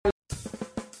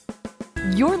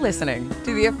You're listening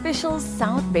to the official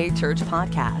South Bay Church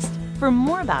podcast. For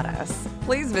more about us,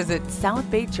 please visit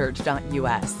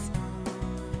southbaychurch.us.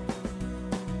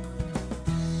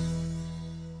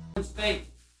 Faith.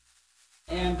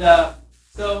 And I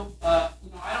don't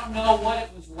know what it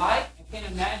was like. I can't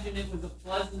imagine it was a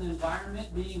pleasant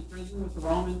environment being in prison with the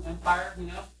Roman Empire,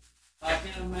 I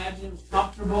can't imagine it was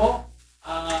comfortable.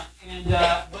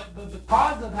 But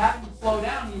because of having to slow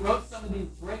down, he wrote some of these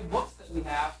great books that we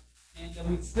have, and that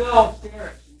we still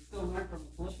cherish, and we still learn from.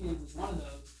 Philippians is one of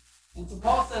those. And so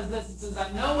Paul says this, he says, I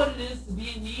know what it is to be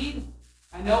in need.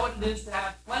 I know what it is to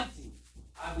have plenty.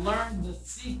 I've learned the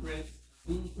secret of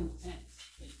being content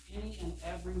in any and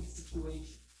every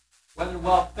situation. Whether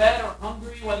well-fed or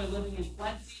hungry, whether living in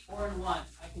plenty or in want,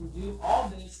 I can do all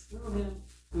this through him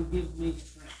who gives me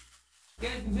strength.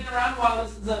 Again, if you've been around a while,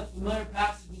 this is a familiar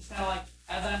passage. It's kind of like,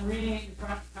 as I'm reading it, you're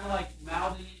kind of like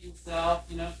mouthing it yourself,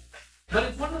 But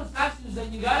it's one of those passages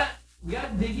that you gotta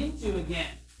dig into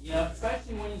again,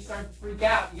 especially when you start to freak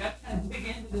out. You got to kind of dig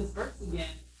into this verse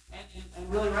again and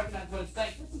really recognize what it's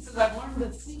saying. First, he says, I've learned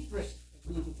the secret of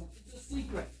being content. It's a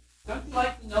secret. Don't you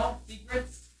like to know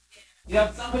secrets? You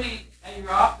have somebody at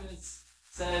your office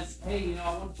says, hey,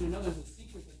 I want you to know there's a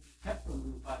secret that's been kept from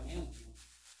you by management.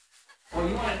 Well,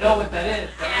 you want to know what that is.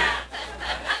 Right?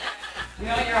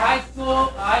 Your high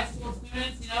school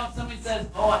students, somebody says,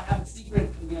 oh, I have a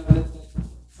secret, that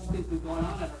something's been going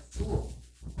on at our school.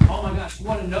 Oh my gosh, you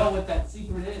want to know what that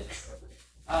secret is.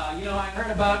 I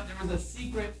heard about, there was a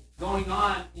secret going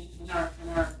on in our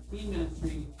teen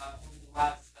ministry over the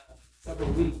last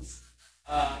several weeks.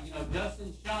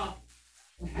 Justin Shump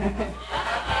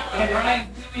and Ryan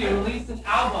Toomey released an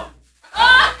album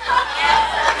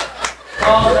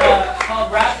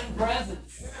called Wrapping Presents.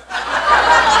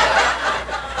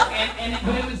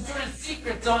 But it was sort of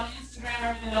secret. So on Instagram and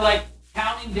everything, they're like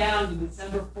counting down to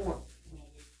December 4th.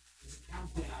 There's a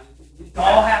countdown. It's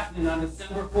all happening on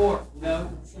December 4th.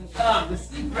 It's going to come. The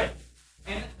secret.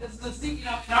 And this is the secret.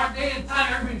 In our day and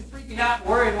time, everybody's freaking out and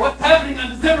worried. What's happening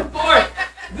on December 4th?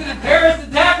 Is it a terrorist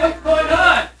attack? What's going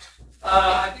on?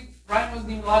 I think Ryan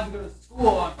wasn't even allowed to go to school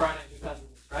on Friday because of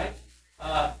this, right?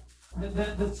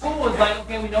 The school was like,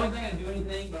 okay, we know he's not going to do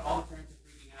anything, but all the parents are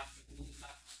freaking out, so can you just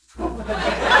not go to school?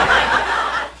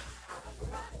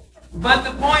 But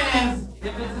the point is,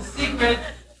 if it's a secret,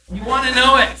 you want to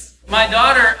know it. My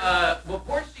daughter,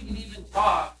 before she could even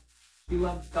talk, she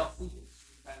loved to tell secrets.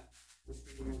 She kind of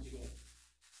whispered to her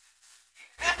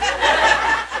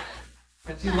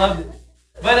and she loved it.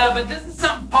 But this is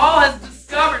something Paul has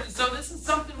discovered, so this is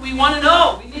something we want to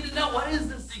know. We need to know, what is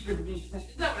the secret of being content?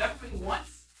 Isn't that what everybody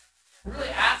wants? We really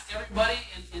ask everybody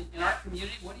in our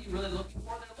community, what are you really looking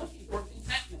for? They're looking for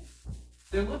contentment.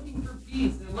 They're looking for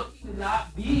peace. They're looking to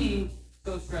not be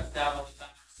so stressed out all the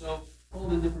time, so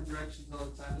pulled in different directions all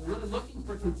the time. They're really looking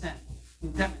for contentment.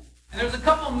 And there's a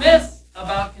couple myths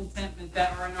about contentment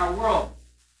that are in our world.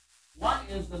 One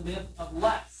is the myth of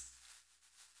less.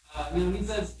 He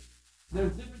says,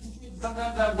 there's different situations.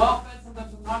 Sometimes I'm well-fed,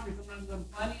 sometimes I'm hungry, sometimes I'm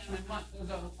plenty, and I'm not. There's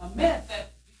a myth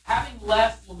that having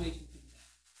less will make you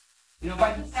content. If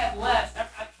I just had less, I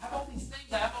have all these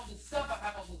things, I have all this stuff, I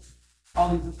have all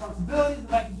these responsibilities,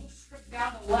 if I could just strip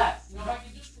down to less. If I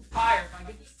could just retire, if I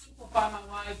could just simplify my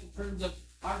life in terms of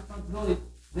my responsibilities,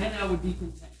 then I would be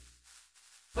content.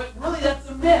 But really, that's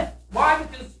a myth. Why?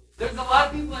 Because there's a lot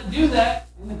of people that do that,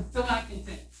 and they're still not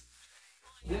content.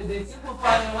 They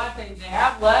simplify their life, they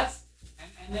have less,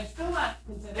 and they're still not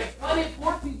content. There's plenty of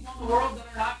poor people in the world that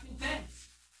are not content.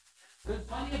 There's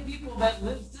plenty of people that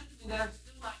live simply that are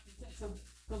still not content.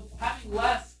 So having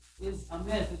less is a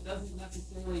myth. It doesn't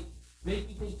necessarily make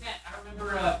you content. I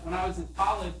remember when I was in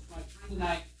college, my friend and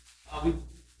I,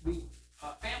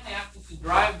 family asked us to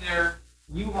drive their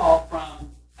U-Haul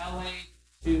from LA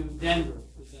to Denver.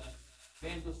 It was an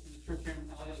evangelist from the church here in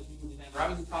LA that was moving to Denver. I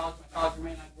was in college. My college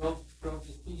roommate and I drove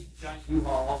this big giant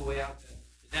U-Haul all the way out to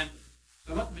Denver.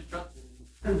 So it must have been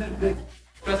trustworthy.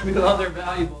 Trust me with all their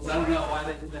valuables. I don't know why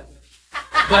they did that.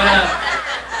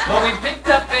 But we picked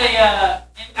up in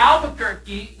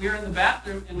Albuquerque, we were in the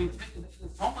bathroom, and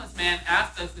this homeless man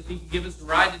asked us if he could give us a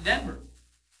ride to Denver.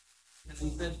 And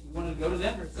he said he wanted to go to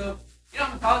Denver. So,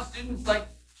 I'm a college student, it's like,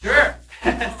 sure.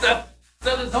 so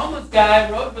this homeless guy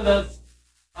rode with us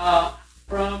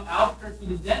from Albuquerque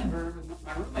to Denver with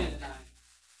my roommate and I.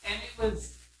 And it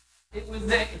was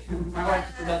my wife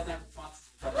said that's not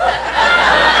responsible.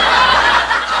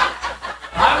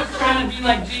 I was trying to be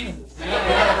like Jesus.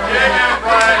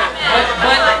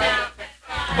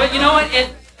 But you know what?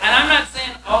 And I'm not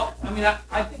saying,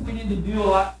 I think we need to do a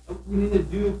lot. We need to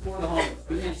do for the homeless.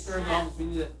 We need to serve the homeless. We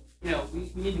need to,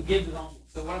 we need to give to the homeless.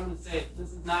 So what I'm going to say. I'm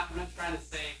not trying to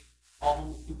say all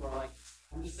homeless people are like this.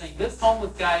 I'm just saying this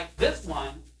homeless guy, this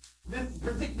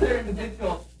particular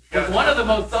individual, is one of the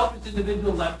most selfish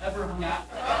individuals I've ever hung out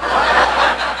with.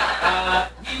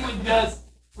 He would just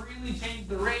freely change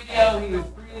the radio. He would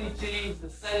freely change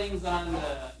the settings on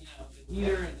the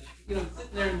heater, and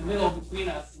sitting there in the middle between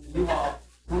us and the U-Haul,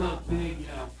 one of those big,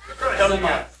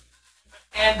 semis.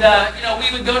 And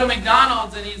we would go to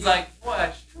McDonald's, and he's like, "Boy,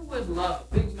 I sure would love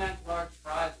a Big Mac, large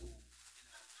fries, and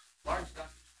large Dr.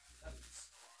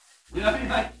 You know what I mean?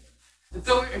 Like, and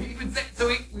so he would say,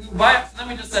 we would buy it. So then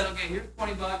we just said, okay, here's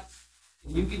 $20,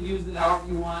 and you can use it however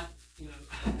you want,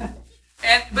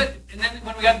 And then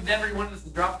when we got to Denver, he wanted us to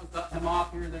drop him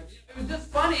off here and there. It was just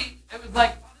funny. It was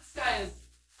like, oh, this guy has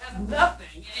nothing,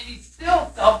 and he's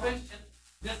still selfish and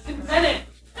discontented.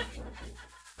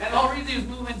 And the whole reason he was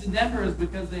moving to Denver is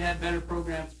because they had better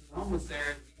programs for the homeless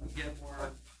there, and you could get more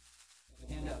of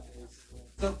a handout there.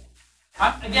 So,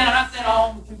 I'm not saying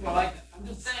all homeless people are like that. I'm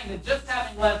just saying that just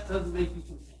having less doesn't make you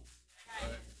content.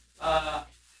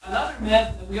 Another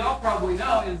myth that we all probably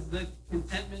know is the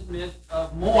contentment myth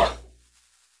of more.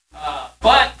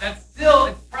 But that's still,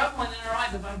 it's prevalent in our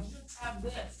minds. If I just have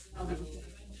this, if I just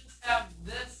have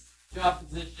this job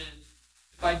position,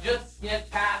 if I just get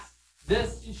past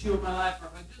this issue in my life, or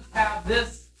if I just have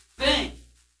this thing.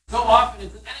 So often,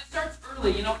 and it starts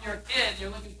early. When you're a kid,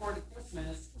 you're looking forward to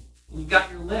Christmas, and you've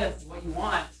got your list of what you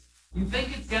want. You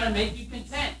think it's going to make you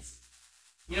content.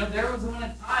 There was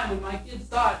a time when my kids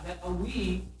thought that a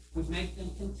Wii would make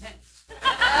them content.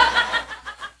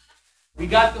 We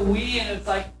got the Wii, and it's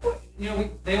like,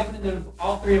 they opened it, and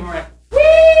all three of them are like,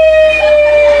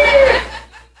 Wii!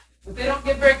 But they don't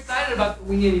get very excited about the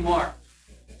Wii anymore.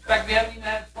 In fact, we haven't even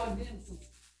had it plugged in since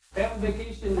they have a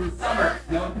vacation in the summer.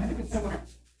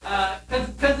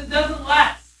 Because it doesn't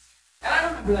last. And I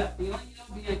remember that feeling,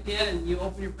 being a kid, and you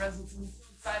open your presents, and it's so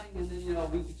exciting, and then, a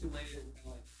week or two later, it's kind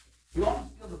of like, you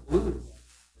almost feel the blues.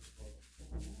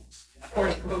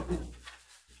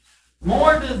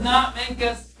 More does not make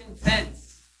us content.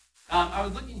 I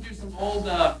was looking through some old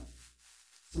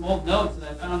notes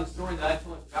that I found a story that I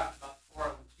totally forgot about before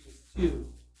when she was 2.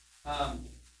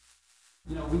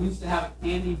 We used to have a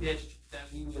candy dish that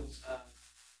we would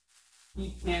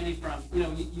keep candy from.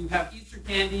 You have Easter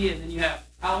candy, and then you have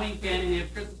Halloween candy, and you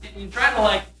have Christmas candy. You try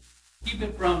to keep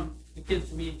it from the kids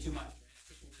from eating too much.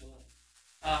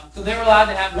 Right? So they were allowed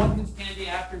to have one piece of candy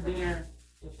after dinner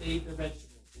if they eat their vegetables.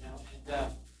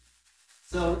 And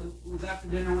so it was after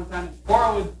dinner one time, and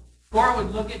Cora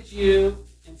would look at you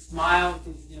and smile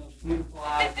with his beautiful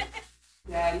eyes.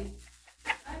 Daddy,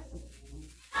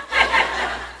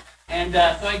 and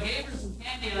so I gave her some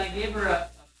candy, and I gave her a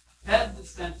Pez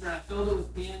dispenser, and I filled it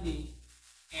with candy,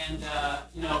 and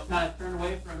kind of turned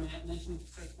away from it, and then she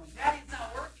starts going, "Daddy, it's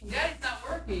not working. Daddy, it's not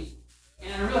working."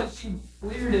 And I realized she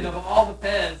cleared it of all the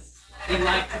Pez in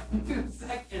a few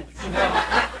seconds,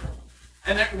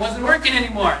 and it wasn't working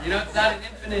anymore. It's not an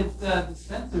infinite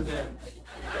dispenser there.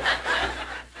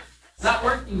 It's not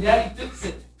working. Daddy, fix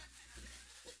it.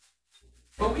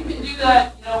 But we can do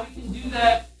that. We can do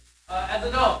that as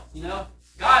adults.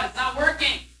 God, it's not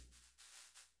working.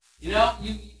 You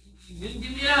didn't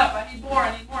give me enough. I need more.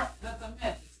 I need more. That's a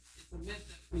myth. It's a myth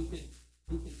that we can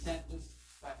be content just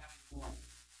by having more.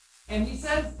 And he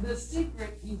says the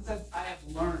secret. He says, I have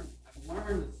learned. I've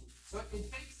learned this. So it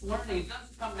takes learning. It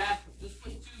doesn't come natural. Just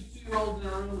put two-year-olds in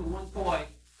a room with one toy,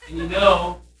 and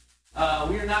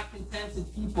we are not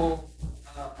contented people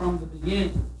from the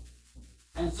beginning.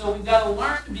 And so we've got to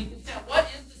learn to be content. What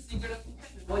is the secret of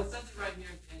contentment? Well, he says it right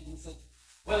here, and he says,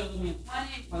 whether living in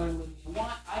plenty, whether living in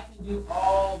want, I can do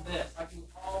all this. I can do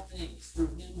all things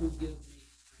through him who gives me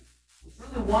strength. It's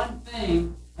really one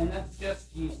thing, and that's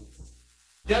just Jesus.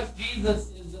 Just Jesus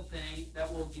is the thing that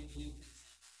will give you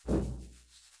content.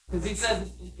 Because he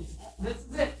says, this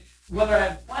is it. Whether I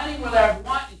have plenty, whether I have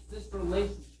want, it's this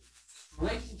relationship. It's this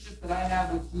relationship that I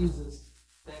have with Jesus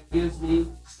that gives me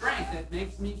strength, that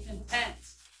makes me content.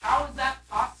 How is that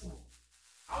possible?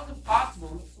 How is it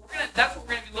possible? So that's what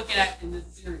we're going to be looking at in this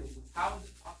series. Is how is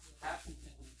it possible to have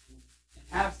contentment and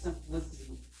have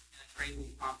simplicity in a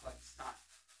crazy, complex time?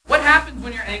 What happens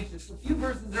when you're anxious? A few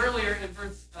verses earlier in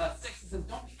verse 6, it says,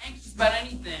 don't be anxious about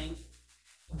anything,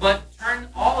 but turn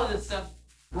all of this stuff,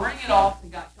 bring it all to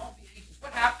God. Don't be anxious.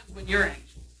 What happens when you're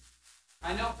anxious?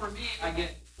 I know for me, I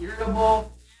get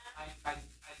irritable. I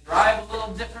drive a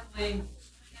little differently.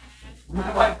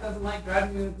 My wife doesn't like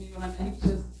driving with me when I'm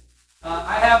anxious.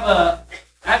 I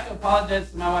have to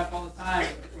apologize to my wife all the time.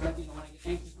 When I get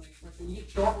anxious, when I get frustrated, you get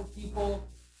short with people.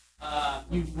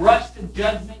 You rush to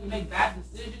judgment. You make bad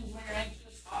decisions when you're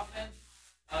anxious often.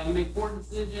 You make poor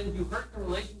decisions. You hurt the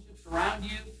relationships around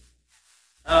you.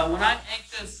 When I'm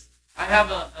anxious, I have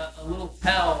a little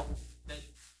tell that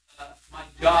my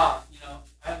jaw,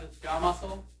 I have this jaw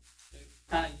muscle.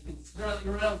 Kind of, you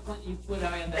can remember Clint Eastwood,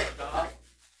 how he had that jaw.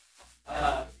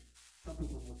 Some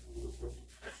people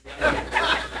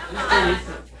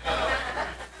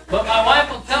but my wife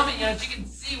will tell me, she can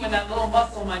see when that little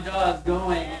muscle in my jaw is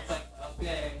going. It's like,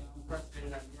 okay, I'm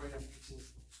frustrated, I'm worried, I'm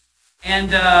anxious. And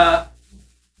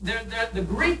the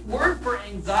Greek word for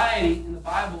anxiety in the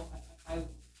Bible, I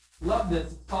love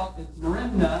this. It's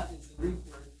merimna, is the Greek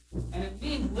word, and it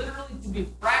means literally to be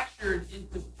fractured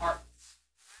into parts.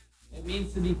 It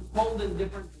means to be pulled in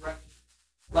different directions.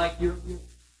 Like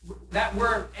that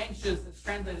word anxious, that's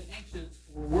translated anxious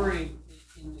or worried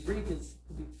in the Greek, is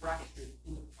to be fractured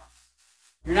into parts.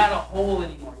 You're not a whole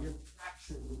anymore. You're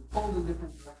fractured. You're pulled in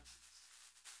different directions.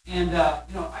 And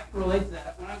I can relate to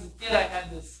that. When I was a kid, I had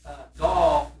this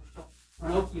doll,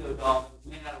 Pinocchio doll, that was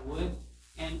made out of wood,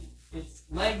 and its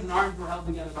legs and arms were held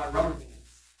together by rubber bands.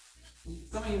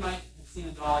 Some of you might have seen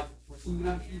a doll like this before.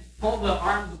 So you pull the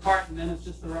arms apart, and then it's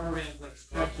just the rubber bands like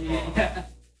stretching.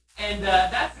 And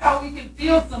that's how we can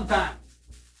feel sometimes.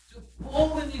 Just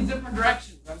pulled in these different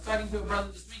directions. I was talking to a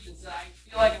brother this week that said, I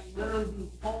feel like I'm literally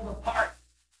being pulled apart.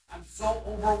 I'm so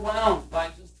overwhelmed by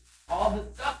just all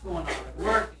this stuff going on at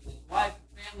work and in life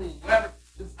and family and whatever.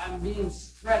 Just I'm being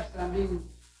stretched. I'm being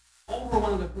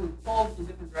overwhelmed. I'm being pulled in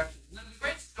different directions. And there's a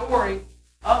great story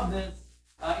of this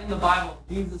in the Bible.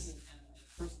 Jesus and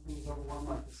a person who was overwhelmed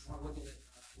like this. I want to look at it.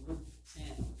 Luke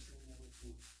 10.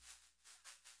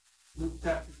 Luke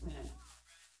chapter 10.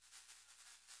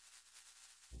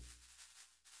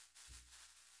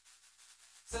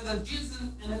 It says, as Jesus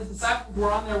and his disciples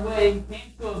were on their way, he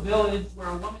came to a village where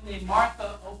a woman named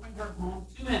Martha opened her home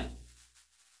to him.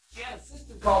 She had a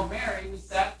sister called Mary who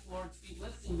sat at the Lord's feet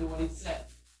listening to what he said.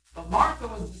 But Martha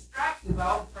was distracted by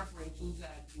all the preparations that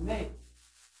had to be made.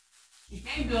 She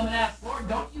came to him and asked, Lord,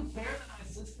 don't you care that my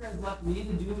sister has left me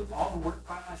to do all the work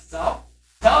by myself?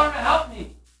 Tell her to help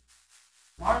me.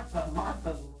 Martha,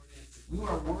 Martha, the Lord answered, you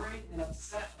are worried and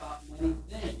upset about many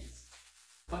things,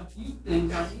 but few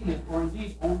things are needed, or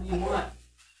indeed only one.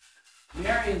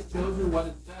 Mary has chosen what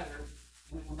is better,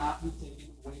 and it will not be taken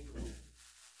away from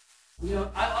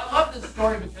her. I love this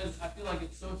story because I feel like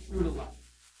it's so true to life.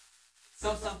 It's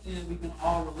so something that we can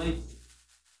all relate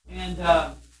to. And,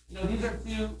 these are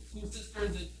two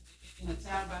sisters in a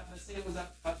town, let's say it was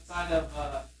outside of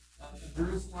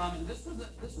Jerusalem, and this was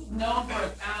known for a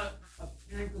town of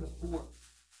caring for the poor.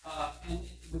 And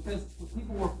because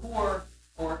people were poor,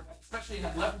 or especially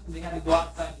had leprosy, they had to go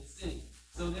outside the city.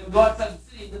 So they would go outside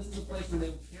the city, and this is a place where they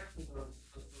would care for those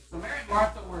folks. So Mary and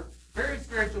Martha were very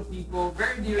spiritual people,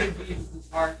 very dear to Jesus'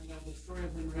 heart. The story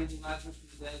of him raising Lazarus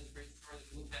from the dead is a great story that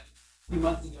we looked at a few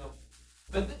months ago.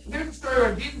 But here's a story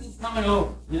where Jesus is coming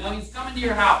over. He's coming to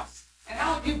your house. And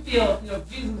how would you feel, if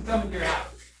Jesus is coming to your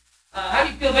house? How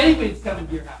do you feel if anybody's coming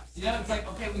to your house? It's like,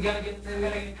 okay, we gotta get cleaned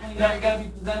up, we gotta be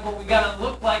presentable, we gotta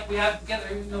look like we have it together,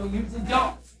 even though we usually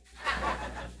don't.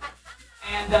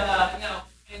 And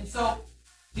and so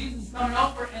Jesus is coming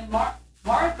over, and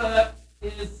Martha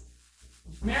is,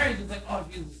 Mary's just like, oh,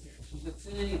 Jesus is here. She's just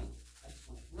sitting in. I just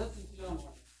want to listen to him,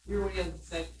 or hear what he has to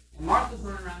say. And Martha's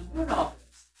running around doing all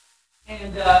this.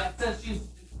 And it says she's,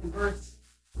 in verse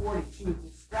 40, she was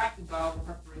distracted by all the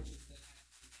preparations that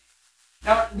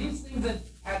had to be made. Now, these things that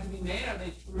had to be made, are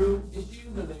they true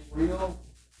issues? Are they real?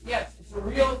 Yes, it's a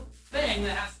real thing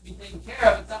that has to be taken care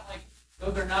of. It's not like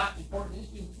those are not important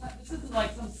issues. This isn't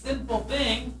like some simple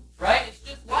thing, right? It's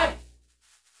just life.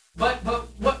 But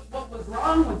what was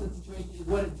wrong with the situation is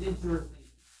what it did to her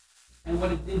thinking and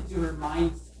what it did to her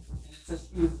mindset. And it says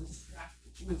she was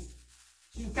distracted. She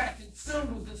was kind of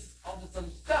consumed with all this other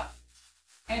stuff.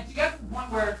 And she got to the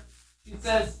point where she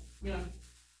says,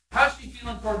 how's she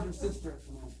feeling towards her sister at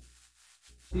the moment?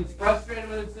 She's frustrated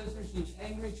with her sister. She's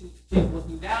angry. She's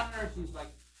looking down at her. She's like,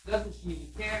 doesn't she even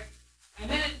care? And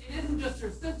then it isn't just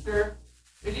her sister.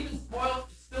 It even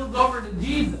spills over to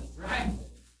Jesus, right?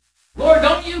 Lord,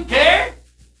 don't you care?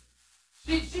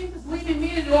 She's just leaving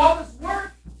me to do all this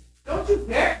work. Don't you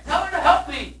care? Tell her to help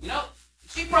me.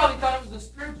 She probably thought it was a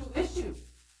spiritual issue.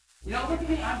 Look at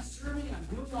me. I'm serving.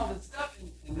 I'm doing all this stuff.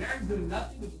 And Mary's doing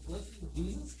nothing but just listening to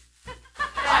Jesus.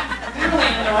 I'm clearly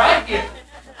in the right here.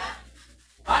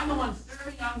 I'm the one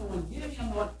serving. I'm the one giving. I'm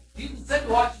the one. Jesus said to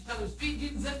wash each other's feet.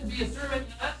 Jesus said to be a servant.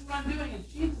 That's what I'm doing. And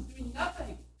she's doing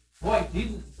nothing. Boy,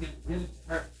 Jesus is going to give it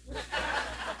to her.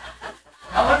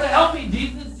 Tell her to help me,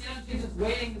 Jesus. She's just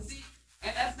waiting to see.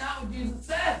 And that's not what Jesus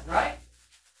says, right?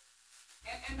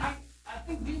 And I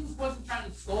think Jesus wasn't trying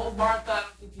to scold Martha. I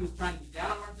don't think he was trying to be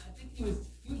down on Martha. I think he was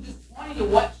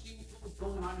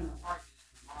in her heart and in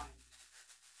her mind.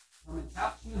 Her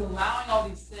mentality. She was allowing all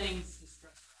these things to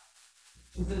stress her out.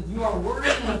 She says, you are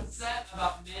worried and upset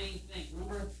about many things.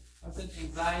 Remember, I said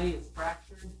anxiety is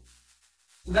fractured.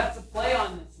 So that's a play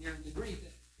on this here in the Greek.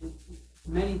 It's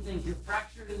many things. You're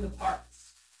fractured into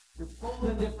parts. You're pulled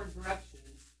in different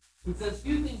directions. He says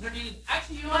few things are needed.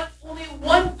 Actually, you know what? Only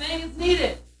one thing is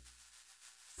needed.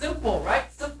 Simple,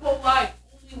 right? Simple life.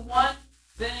 Only one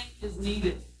thing is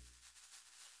needed.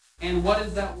 And what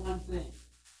is that one thing?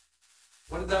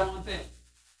 What is that one thing?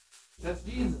 That's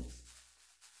Jesus.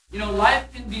 You know,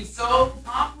 life can be so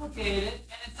complicated,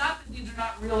 and it's not that these are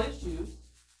not real issues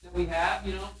that we have,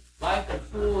 you know, life and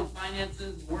school and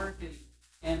finances, work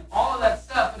and all of that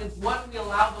stuff, but it's what we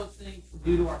allow those things to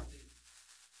do to our faith.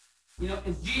 You know,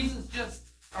 is Jesus just,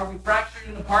 are we fractured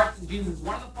into parts and Jesus is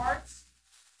one of the parts?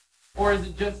 Or is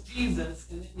it just Jesus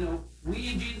and, you know, we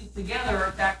and Jesus together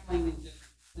are tackling these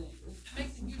different things? It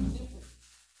makes a huge difference.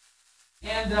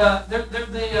 And there's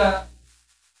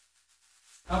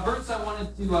a verse I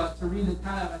wanted to read that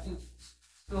kind of, I think,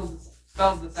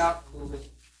 spells this out a little bit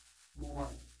more.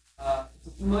 It's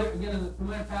a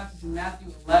familiar passage in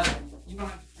Matthew 11. You don't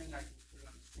have to turn there, I can put it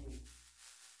on the screen.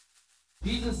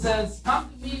 Jesus says, come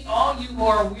to me, all you who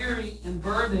are weary and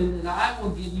burdened, and I will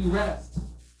give you rest.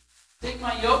 Take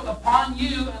my yoke upon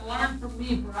you and learn from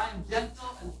me, for I am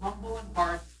gentle and humble in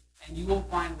heart, and you will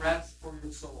find rest for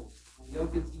your souls. My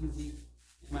yoke is easy,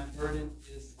 and my burden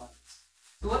is light.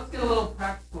 So let's get a little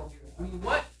practical here. I mean,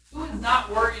 who is not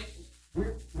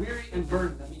weary and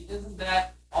burdened? I mean, isn't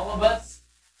that all of us?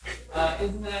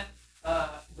 Isn't that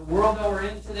the world that we're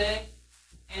in today?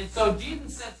 And so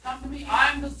Jesus says, come to me.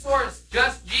 I'm the source,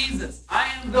 just Jesus. I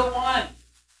am the one.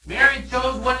 Mary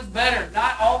chose what is better.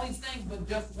 Not all these things, but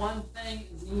just one thing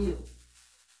is needed.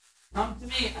 Come to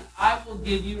me, and I will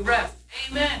give you rest.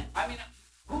 Amen. I mean,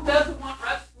 who doesn't want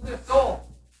rest for their soul?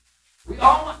 We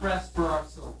all want rest for our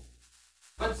soul.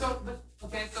 What do I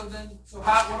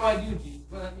do, Jesus?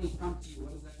 What does that mean? Come to you.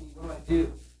 What does that mean? What do I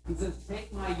do? He says,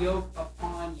 take my yoke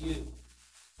upon you.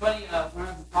 It's funny, when I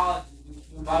was in college,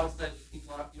 doing Bible studies with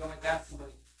people, you always ask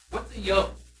somebody, what's a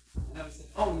yolk? And I would say,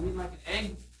 oh, you mean like an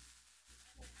egg?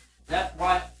 That's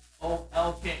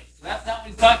Y-O-L-K. So that's not what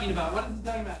he's talking about. What is he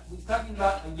talking about? He's talking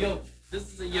about a yoke.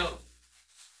 This is a yoke.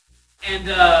 And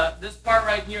this part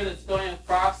right here that's going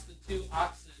across the two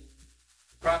oxen,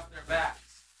 across their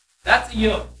backs, that's a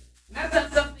yoke. And that's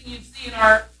not something you see in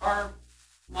our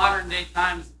modern day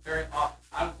times very often.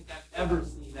 I don't think I've ever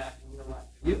seen that in real life.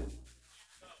 Have you?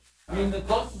 I mean, the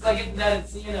closest I get to that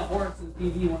is seeing a horse on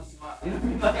TV once in a while. You know,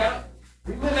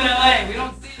 we live in LA. We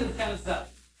don't see this kind of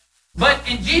stuff. But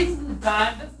in Jesus'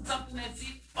 time, this is something they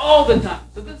see all the time.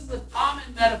 So this is a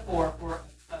common metaphor for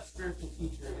a spiritual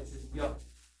teacher. It's his yoke.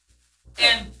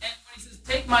 And when he says,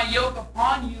 take my yoke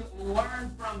upon you and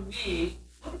learn from me,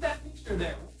 look at that picture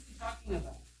there. What is he talking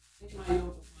about? Take my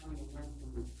yoke upon you and learn from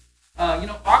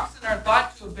me. Oxen are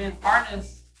thought to have been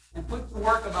harnessed and put to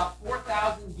work about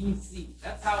 4,000 BC.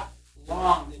 That's how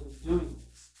long they were doing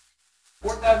this.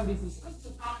 4,000 BC. So this is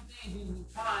a common thing in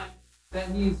Jesus' time that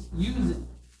he's using.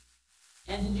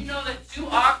 And did you know that 2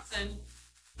 oxen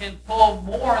can pull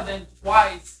more than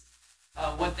twice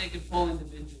what they can pull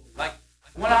individually? Like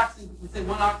one oxen, we say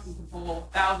one oxen can pull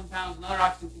 1,000 pounds, another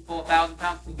oxen can pull 1,000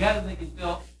 pounds. Together they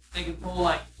can pull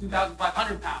like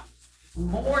 2,500 pounds. It's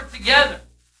more together.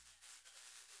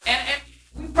 And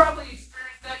we've probably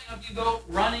experienced that. If you go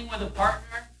running with a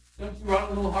partner, don't you run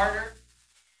a little harder?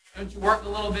 Don't you work a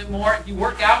little bit more? If you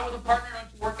work out with a partner,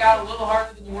 don't you work out a little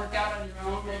harder than you work out on your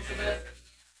own most of it?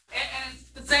 And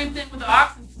it's the same thing with the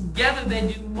oxen. Together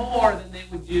they do more than they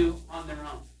would do on their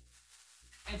own.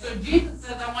 And so Jesus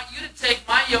says, I want you to take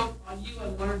my yoke on you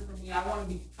and learn from me. I want to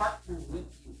be partners with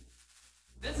you.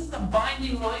 This is a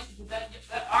binding relationship.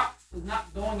 That ox is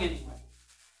not going anywhere.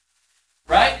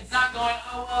 Right? It's not going,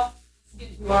 oh, well, it's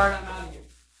getting too hard, I'm out of here.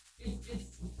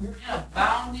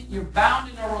 You're bound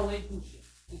in a relationship.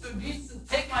 And so Jesus says,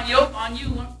 take my yoke on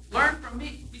you, learn from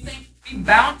me. He's saying, be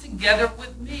bound together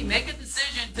with me. Make a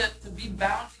decision to be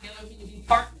bound together with me, to be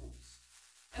partners.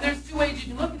 And there's 2 ways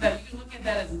you can look at that. You can look at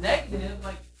that as negative,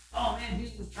 like, oh man,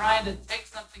 Jesus is trying to take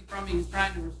something from me. He's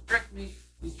trying to restrict me.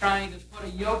 He's trying to put a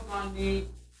yoke on me.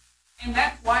 And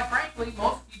that's why, frankly,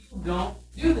 most people don't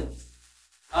do this.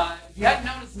 If you hadn't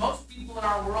noticed, most people in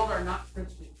our world are not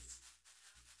Christians.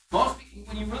 Most people,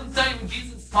 when you really study what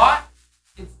Jesus taught,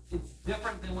 it's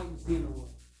different than what you see in the world.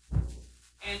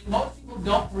 And most people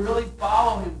don't really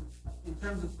follow him in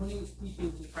terms of putting his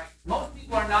teachings into practice. Most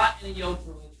people are not in a yoke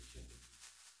relationship.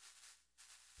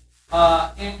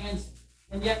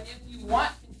 And yet, if you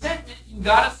want contentment, you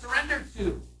got to surrender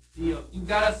to be yoked. You've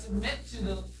got to submit to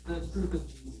the truth of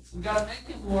Jesus. You've got to make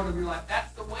him Lord of your life.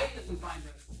 That's the way that we find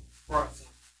rest for ourselves.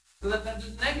 So there's a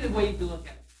negative way you can look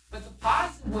at it. But the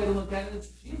positive way to look at it is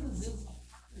Jesus is a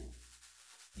partner.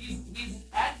 He's an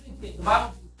advocate. The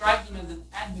Bible describes him as an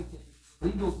advocate. It's a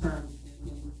legal term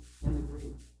in the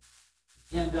Greek.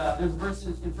 And there's a verse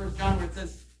in 1 John where it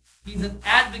says he's an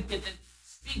advocate that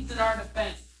speaks in our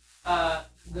defense.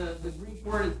 The Greek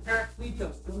word is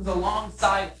parakletos, comes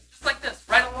alongside us. Just like this,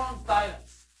 right alongside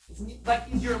us. It's like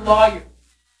he's your lawyer.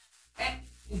 And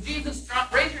is Jesus strong?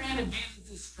 Raise your hand if Jesus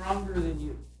is stronger than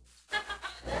you.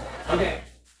 Okay.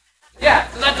 Yeah,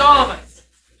 so that's all of us.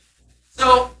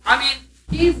 So, I mean,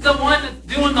 he's the one that's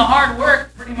doing the hard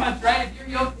work, pretty much, right? If you're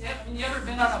yoked to him, I mean, you ever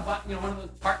been on one of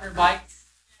those partner bikes?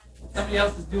 Somebody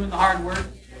else is doing the hard work.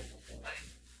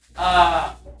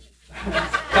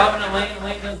 Calvin and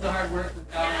Elaine does the hard work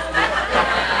with Calvin and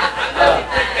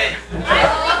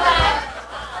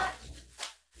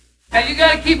Now you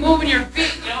got to keep moving your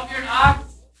feet. You know, if you're an ox,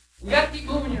 you got to keep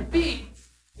moving your feet.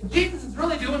 But Jesus is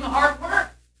really doing the hard work,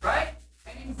 right?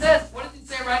 And he says, what does he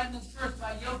say right in this verse?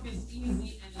 My yoke is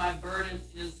easy and my burden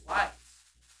is light.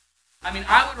 I mean,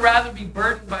 I would rather be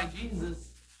burdened by Jesus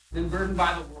than burdened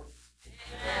by the world.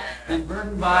 Than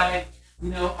burdened by,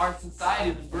 our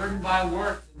society, than burdened by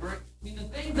work. I mean, the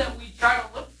things that we try to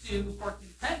look to for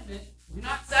contentment do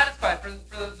not satisfy for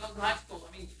those in high school.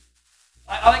 I mean,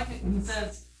 I like it. He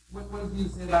says, what does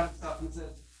Jesus say about himself? He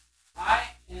says,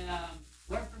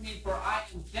 learn from me, for I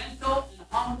am gentle and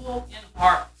humble in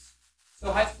heart.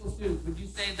 So high school students, would you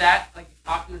say that, like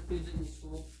popular kids in your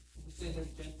school, would you say they're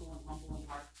gentle and humble in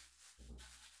heart?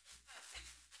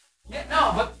 Yeah,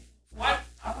 no, but what?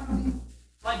 I want to be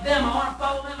like them. I want to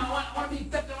follow them. I want to be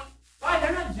accepted. Why?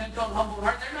 They're not gentle and humble in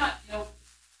heart. They're not,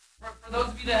 for those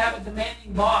of you that have a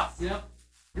demanding boss, your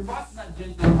boss is not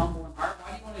gentle and humble in heart.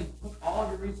 Why do you want to put all of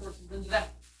your resources into that?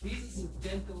 Jesus is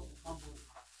gentle and humble in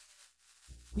heart.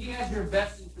 He has your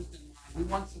best interest in mind. He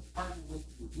wants to partner with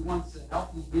you. He wants to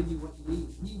help you, give you what you need.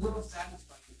 He will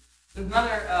satisfy you. There's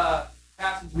another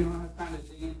passage we don't have time to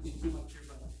dig into too much here,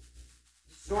 but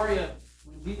the story of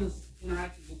when Jesus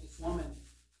interacted with this woman,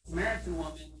 Samaritan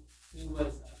woman, who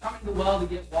was coming to the well to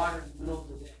get water in the middle of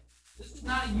the day. This is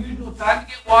not a usual time to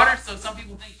get water, so some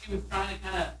people think she was trying to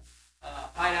kind of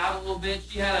hide out a little bit.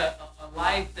 She had a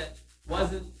life that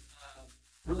wasn't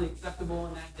really acceptable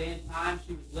in that day and time.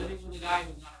 She was living with a guy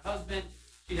who was not her husband.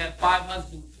 She had 5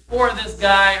 husbands before this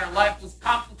guy. Her life was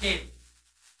complicated.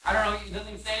 I don't know. It doesn't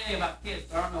even say anything about kids.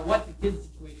 So I don't know what the kids'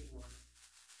 situation was.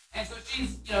 And so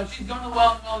she's going to the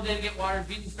well in the middle of the day to get water.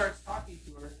 Jesus starts talking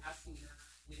to her, asking her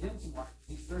to get him some water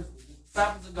because he's thirsty. The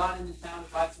disciples have gone into town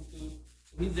to buy some food.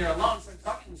 So he's there alone, starts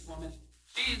talking to this woman.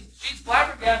 She's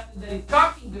flabbergasted that he's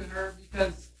talking to her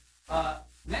because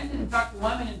men didn't talk to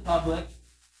women in public.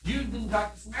 Jews didn't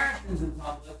talk to Samaritans in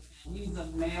public, and he's a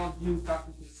male Jew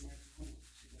talking to a Samaritan woman.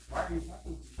 She's like, why are you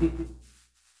talking to me?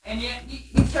 And yet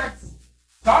he starts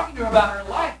talking to her about her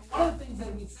life. And one of the things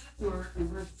that he said to her in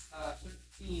verse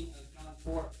 13 of John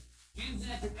 4, Jesus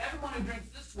answered, everyone who drinks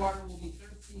this water will be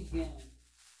thirsty again.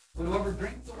 But whoever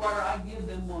drinks the water I give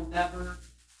them will never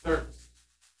thirst.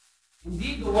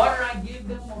 Indeed, the water I give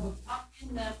them will become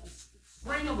in them a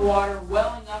spring of water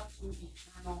welling up to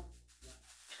eternal life.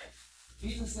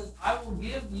 Jesus says, I will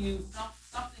give you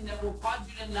something that will cause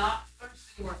you to not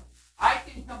thirst anymore. I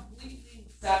can completely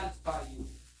satisfy you.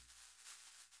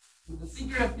 The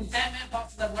secret of contentment, Paul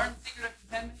says, I've learned the secret of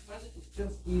contentment. What is it? It's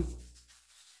just Jesus.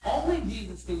 Only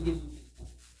Jesus can give you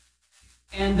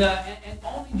contentment. And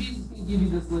only Jesus can give you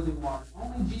this living water.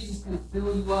 Only Jesus can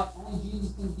fill you up. Only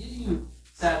Jesus can give you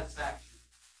satisfaction.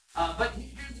 But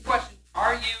here's the question.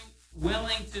 Are you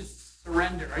willing to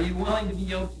surrender? Are you willing to be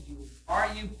yoked to Jesus? Are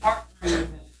you partnering with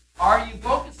him? Are you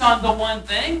focused on the one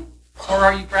thing? Or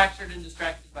are you fractured and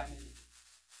distracted by many?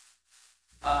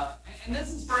 And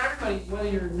this is for everybody, whether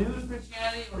you're new to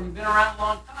Christianity or you've been around a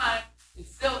long time,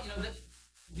 it's still,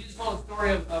 Jesus told a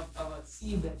story of a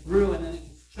seed that grew and then it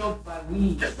was choked by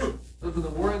weeds. Those are the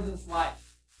words of this life.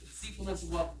 The deceitfulness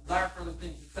of wealth, the desire for other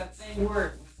things. It's that same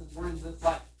word when it says words of this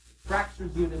life. It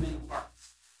fractures you into many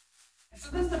parts. And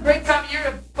so this is a great time of year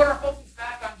to put our focus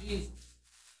back on Jesus.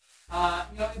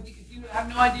 If you have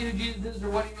no idea who Jesus is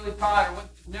or what he really taught or what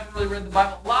you've never really read the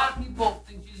Bible, a lot of people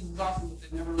think Jesus is awesome, but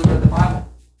they've never really read the Bible.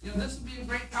 This would be a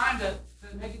great time to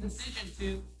make a decision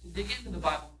to dig into the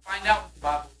Bible and find out what the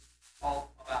Bible is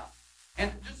all about.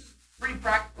 And just pretty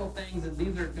practical things, and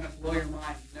these are going to blow your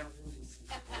mind. You've never heard these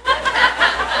things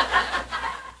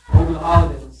over the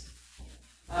holidays.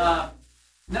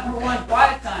 Number one,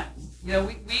 quiet times. We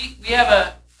have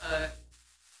a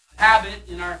habit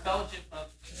in our fellowship of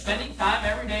spending time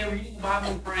every day reading the Bible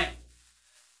and praying.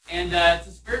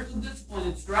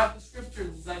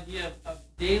 idea of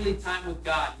daily time with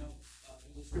God.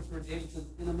 There's a scripture where David says,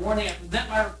 "In the morning I present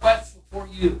my requests before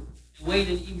you and wait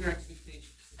in eager expectation."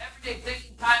 Just every day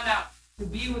taking time out to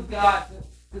be with God,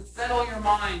 to settle your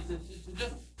minds, to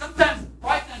just, sometimes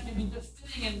quiet time can be just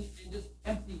sitting and just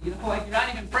empty, like you're not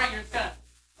even praying, you're just kind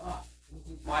of, just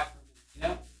be quiet for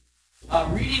a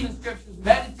minute, reading the scriptures,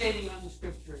 meditating on the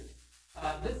scriptures.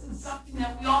 This is something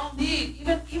that we all need.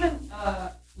 Even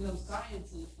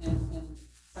science and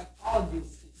psychology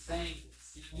is saying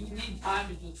this. You need time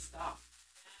to just stop.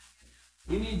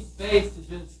 You need space to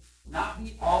just not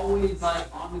be always like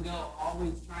on the go,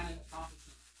 always trying to accomplish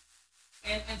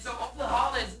something. And so over the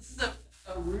holidays, this is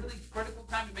a really critical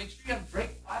time to make sure you have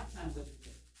break 5 times every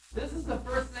day. This is the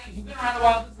first thing, if you've been around a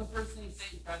while, this is the first thing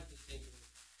Satan tries to take away.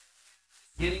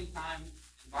 Getting time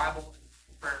in Bible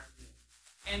and prayer.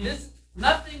 And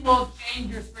nothing will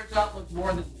change your spiritual outlook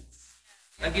more than this.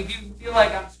 Like if you feel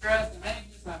like I'm stressed, I'm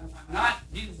anxious, I'm not,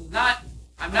 Jesus is not,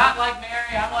 I'm not like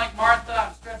Mary, I'm like Martha,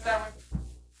 I'm stressed out.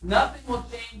 Nothing will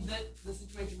change the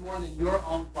situation more than your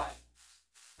own quiet.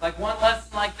 Like one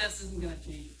lesson like this isn't going to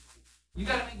change it. You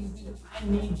got to make these decisions. I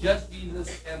need just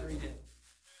Jesus every day.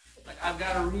 Like I've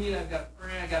got to read, I've got to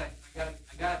pray, I got to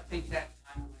take that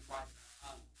time in my quiet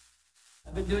time.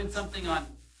 I've been doing something on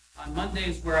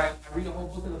Mondays where I read a whole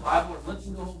book of the Bible or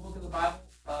listen to a whole book of the Bible.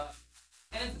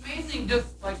 And it's amazing, just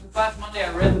like this last Monday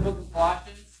I read the book of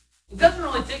Colossians. It doesn't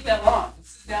really take that long to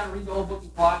sit down and read the whole book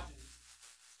of Colossians.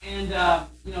 And,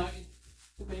 it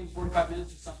took maybe 45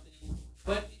 minutes or something.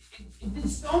 But it did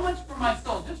so much for my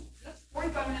soul. Just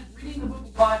 45 minutes reading the book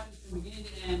of Colossians from beginning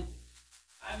to end.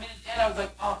 I mean, at the end I was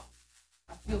like, oh,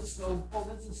 I feel so full.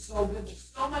 This is so good.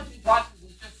 There's so much in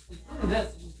Colossians. It's really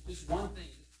this. It's just one thing.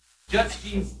 Just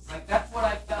Jesus. Like, that's what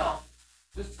I felt.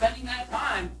 Just spending that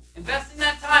time, investing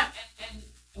that time,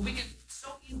 and we can so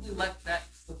easily let that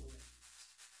slip away.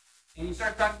 And you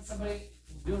start talking to somebody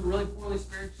who's doing really poorly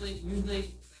spiritually, usually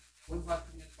it's like, what about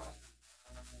you get quiet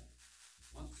time?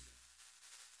 Once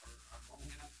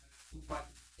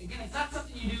again, it's not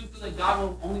something you do so that God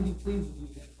will only be pleased with you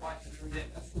to get quiet time every day.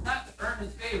 That's not to earn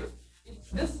his favor.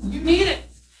 You need it.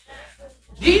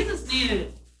 Jesus needed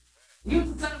it. He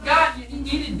was the Son of God, and he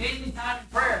needed daily time in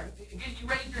prayer. Again, you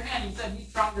raised your hand, you said he's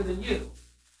stronger than you.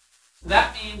 So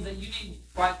that means that you need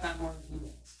quiet time more than he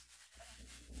does.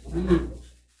 We need it.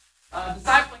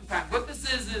 Discipling time. What this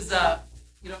is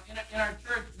in our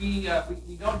church, we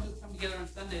don't just come together on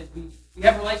Sundays. We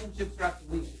have relationships throughout the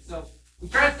week. So we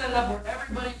try to set it up where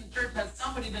everybody in the church has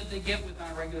somebody that they get with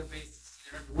on a regular basis,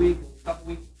 either every week or a couple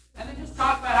weeks, and they just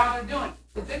talk about how they're doing.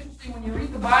 It's interesting, when you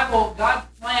read the Bible, God's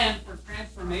plan for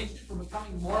transformation, for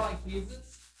becoming more like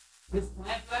Jesus, his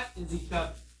plan for that is each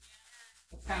other.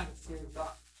 That's kind of a scary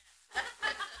thought.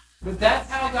 But that's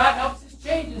how God helps us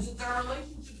change, is it's our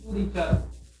relationships with each other.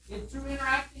 It's through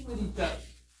interacting with each other.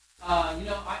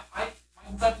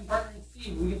 My discipling partner and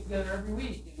Steve, we get together every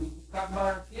week, and we talk about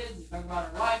our kids, we talk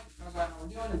about our life, we talk about how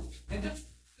we're doing, and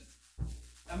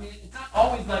it's not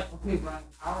always like, okay, Brian,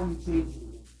 how are you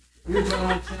changing? Here's what I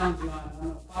want to challenge you on. I'm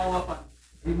going to follow up on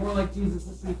it. Be more like Jesus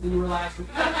this week than you were last week.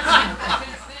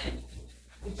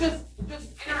 It's just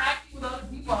interacting with other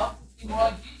people helps us be more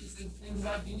like Jesus. There's things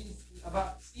about Jesus,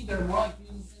 about Steve that are more like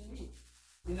Jesus than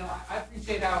me. I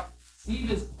appreciate how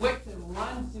Steve is quick to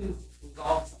run to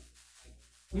resolve something.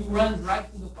 He runs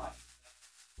right to the fight.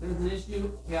 There's an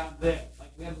issue, yeah, I'm there.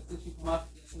 Like, we had this issue come up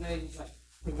yesterday, and he's like,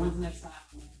 okay, when's the next time?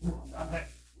 I'm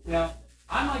there.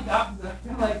 I'm like the opposite. I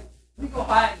feel like, we go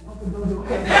hide and hope it goes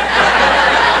away.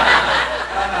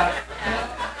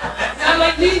 It's not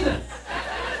like Jesus.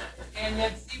 And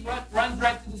yet Steve runs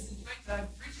right to the situation. I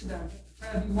appreciate that. I'm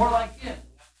trying to be more like him.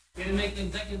 He had to make an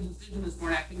executive decision this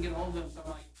morning. I couldn't get a hold of him, so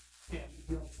I'm like, okay, I'm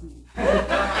going to like Steve.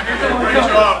 You're doing a great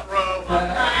job, bro.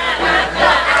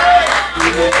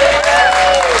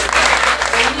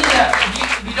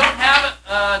 If you don't have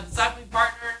a discipling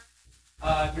partner,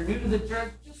 if you're new to the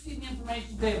church, just see the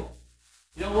information table.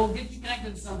 We'll get you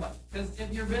connected to somebody. Because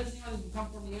if you're busy or you come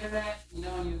from the internet, and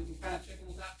you're kind of checking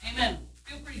this out, amen.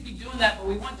 Feel free to keep doing that, but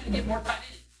we want you to get more tied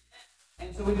in.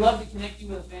 And so we'd love to connect you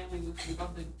with a family. We'd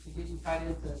love to get you tied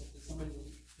into somebody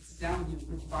to sit down with you and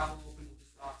put your Bible open and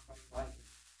just talk about your life.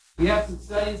 We have some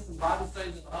studies, some Bible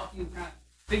studies that will help you kind of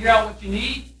figure out what you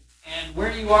need and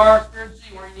where you are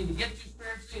spiritually, where you need to get to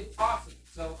spiritually. It's awesome.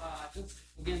 So just,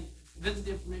 again, visit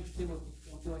the information table if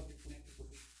you don't feel like you're connected with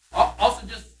me. Also,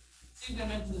 just seems I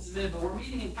mentioned this a bit, but we're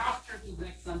meeting in house churches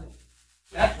next Sunday.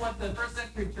 That's what the First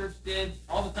Century Church did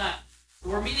all the time. So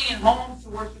we're meeting in homes to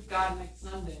worship God next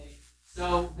Sunday.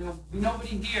 So there'll be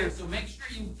nobody here. So make sure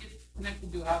you get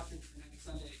connected to a house church for next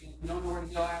Sunday. Again, if you don't know where to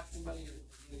go, ask somebody or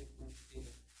get it from the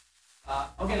table.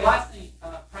 Okay, last thing,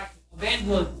 practice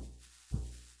evangelism.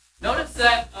 Notice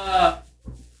that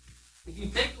if you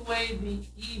take away the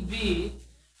EV,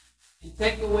 you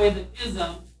take away the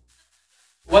ism,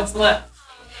 what's left?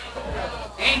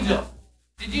 Angel.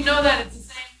 Did you know that it's the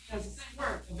same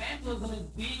word? Evangelism is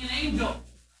being an angel.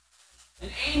 An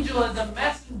angel is a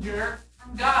messenger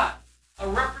from God, a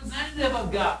representative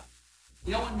of God.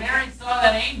 You know, when Mary saw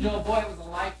that angel, boy, it was a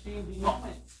life-changing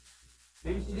moment.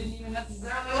 Maybe she didn't even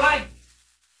necessarily like it.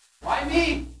 Why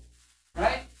me?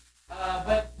 Right?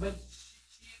 But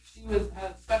she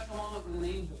had a special moment with an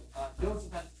angel.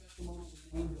 Joseph had a special moment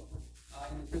with an angel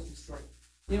in the Christmas story.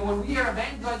 You know, when we are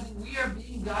evangelizing, we are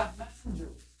being God's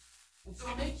messengers. And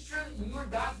so make sure that you are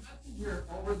God's messenger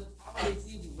over this holiday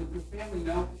season with your family. You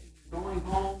know, if you're going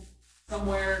home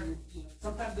somewhere, you know,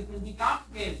 sometimes it can be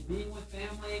complicated. Being with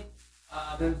family,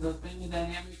 there's those family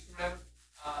dynamics or whatever.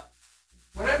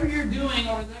 Whatever you're doing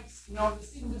over the next, this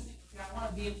season, just think, okay, I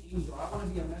want to be an angel. I want to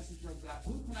be a messenger of God.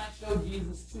 Who can I show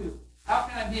Jesus to? How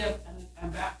can I be an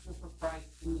ambassador for Christ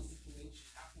in this situation?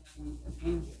 How can I be an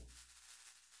angel?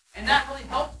 And that really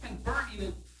helps confirm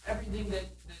even everything that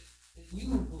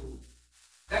you believe.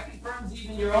 That confirms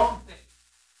even your own faith.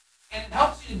 And it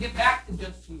helps you to get back to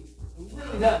just Jesus. It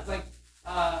really does. Like,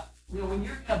 when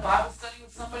you're in a Bible study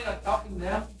with somebody, like helping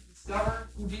them discover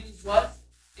who Jesus was,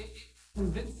 it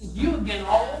convinces you again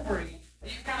all over again. And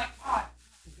you're kind of like,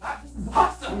 God, this is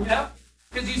awesome,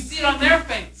 because you see it on their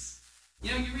face.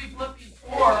 You read Philippians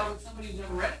 4 with somebody who's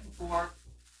never read it before,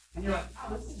 and you're like, oh,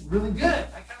 this is really good.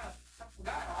 I kind of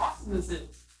forgot how awesome this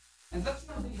is. And that's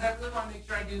one of the things I really want to make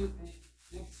sure I do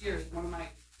next year. Is one of my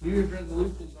New Year's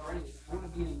resolutions already. I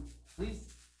want to be in at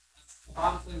least a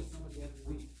Bible study with somebody every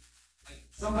week. Like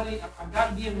I've got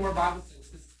to be in more Bible studies.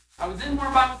 Because I was in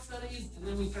more Bible studies, and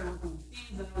then we started working with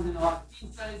teens, and I was in a lot of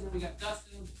teen studies, and we got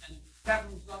Dustin and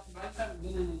Catherine was talking, but I just haven't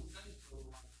been in any studies for a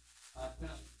little while. It's been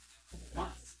a couple of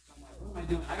months. So I'm like, what am I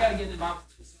doing? I got to get into Bible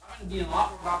studies. So I'm going to be in a lot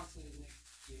more Bible studies next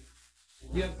year. If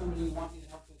you have somebody you want me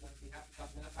to help with, I'd be happy to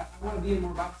help with that. I want to be in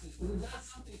more Bible studies because it does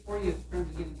something for you in terms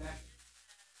of getting back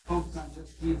focused on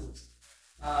just Jesus.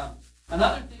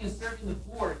 Another thing is serving the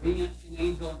poor, being an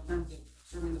angel in terms of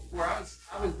serving the poor. I was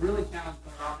really challenged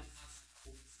by Robin's lesson a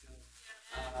couple weeks ago.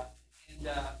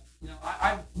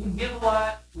 We give a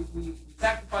lot, we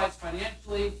sacrifice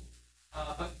financially,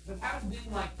 but haven't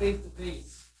been like face to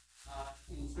face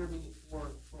in serving the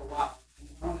poor for a while. And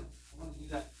I want to do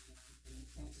that in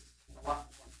a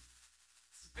lot more.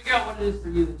 So figure out what it is for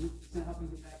you that's going to help you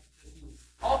get back to just Jesus.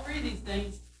 All three of these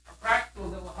things are practical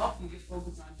that will help you get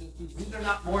focused on just Jesus. These are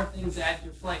not more things to add to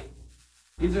your plate.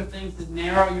 These are things to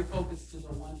narrow your focus to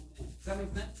the one thing. Does that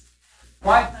make sense?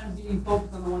 5 times you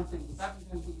focus on the one thing. 7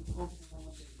 times you focus on the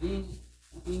one thing. Being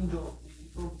an angel, you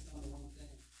focus on the one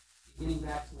thing. Getting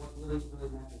back to what really, really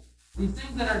matters. These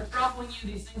things that are troubling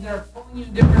you, these things that are pulling you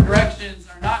in different directions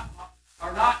are not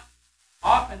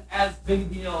often as big a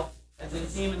deal as they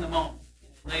seem in the moment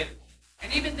later.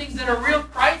 And even things that are real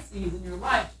crises in your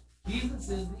life, Jesus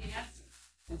is the answer.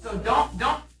 And so don't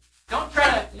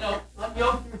try to,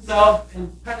 unyoke yourself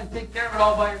and try to take care of it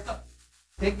all by yourself.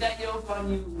 Take that yoke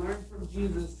on you, learn from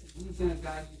Jesus, and he's going to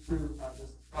guide you through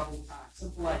this troubled time.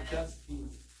 Simple like just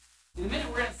Jesus. In a minute,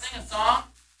 we're going to sing a song,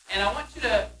 and I want you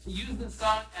to use this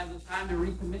song as a time to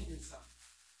recommit yourself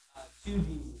to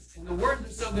Jesus. And the words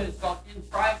are so good. It's called In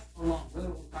Christ Alone. Really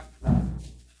what we're talking about.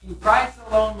 In Christ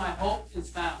alone, my hope is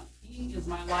found. He is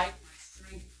my light, my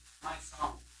strength, my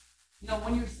song.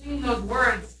 When you're singing those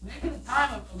words, make it a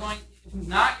time of going, if he's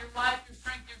not your life, your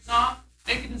strength, your song,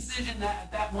 make a decision that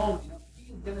at that moment,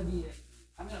 he is going to be it.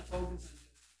 I'm going to focus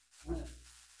on this. I'm going to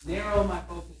narrow my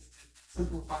focus and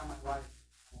simplify my life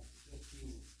to just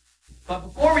Jesus. But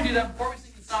before we do that, before we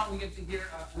sing the song, we get to hear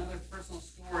another personal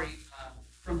story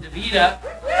from Davida.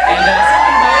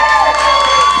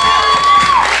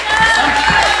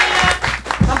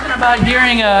 And something about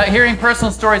hearing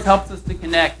personal stories helps us to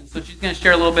connect. And so she's going to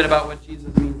share a little bit about what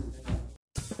Jesus means.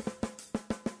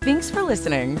 Thanks for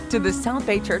listening to the South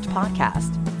Bay Church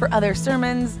podcast. For other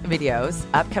sermons, videos,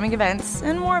 upcoming events,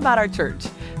 and more about our church,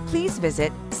 please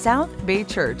visit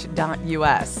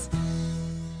southbaychurch.us.